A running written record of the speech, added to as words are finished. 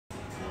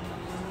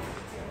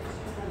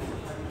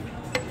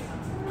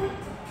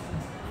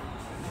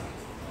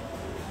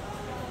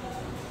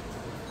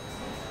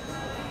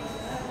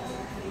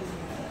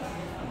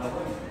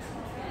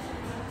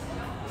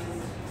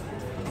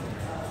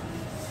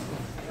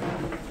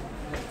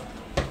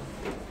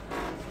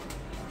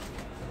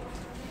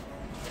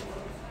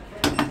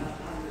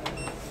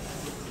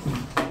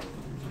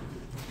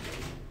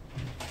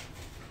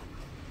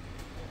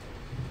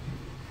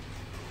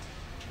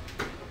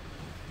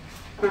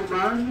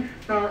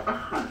מספר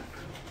 1.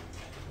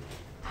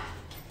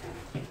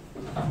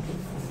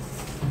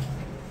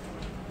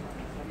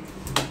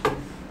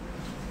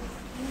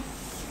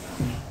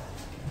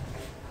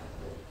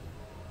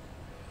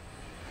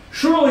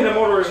 Surely the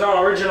motor is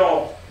not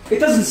original. It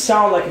doesn't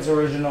sound like it's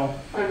original.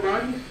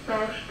 אמן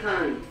מספר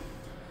 2.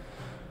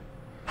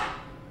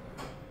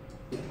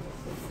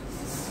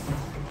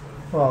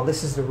 Well,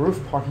 this is the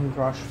roof parking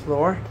garage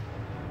floor.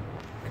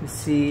 You can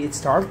see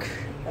it's dark.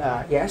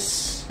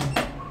 Yes.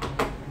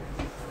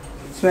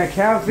 It's my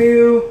cab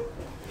view.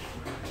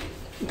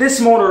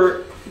 This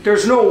motor,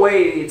 there's no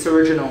way it's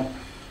original.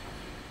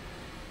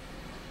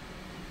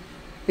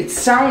 It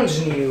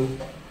sounds new.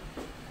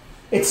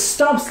 It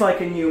stomps like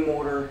a new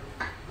motor.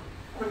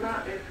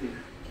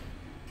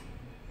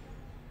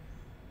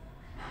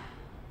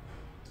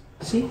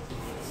 See?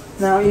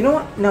 Now, you know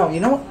what? No, you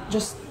know what?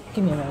 Just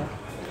give me a minute.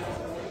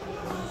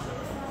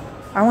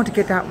 I want to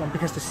get that one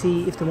because to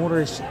see if the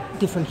motor is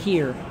different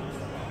here.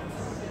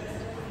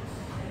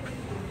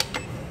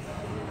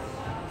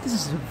 This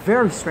is a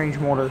very strange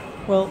motor.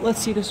 Well, let's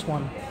see this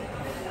one.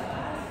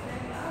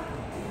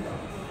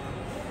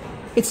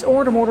 It's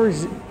or the motor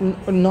is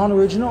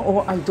non-original,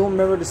 or I don't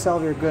remember the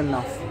salvia good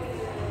enough.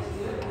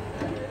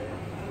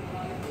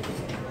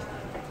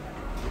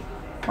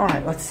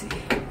 Alright, let's see.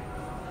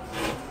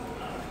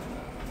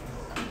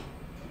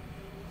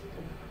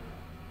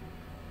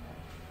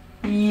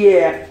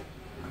 Yeah.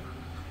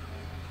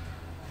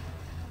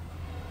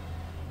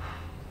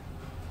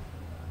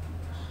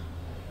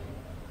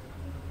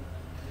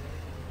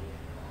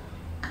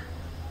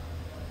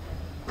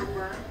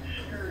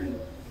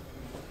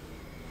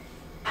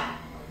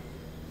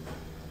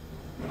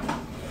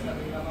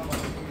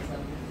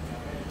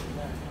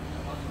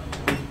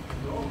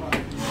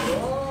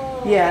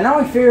 Yeah, now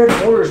I figured the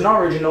motor is not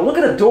original. Look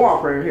at the door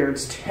operator here,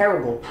 it's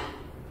terrible.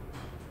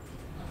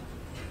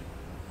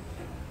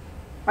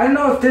 I don't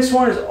know if this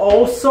one is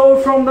also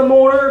from the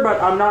motor,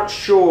 but I'm not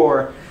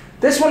sure.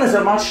 This one is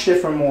a much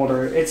different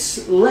motor.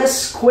 It's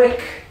less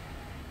quick.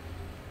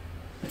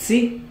 Let's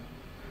see.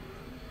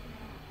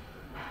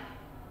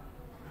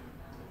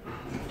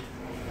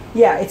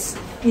 Yeah, it's,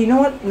 you know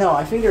what? No,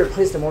 I think they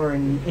replaced the motor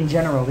in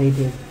general, they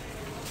did.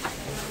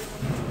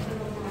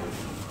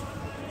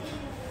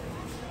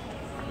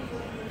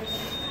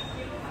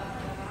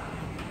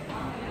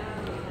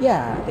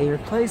 Yeah, they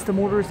replaced the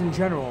motors in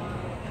general.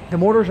 The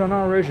motors are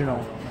not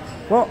original.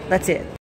 Well, that's it.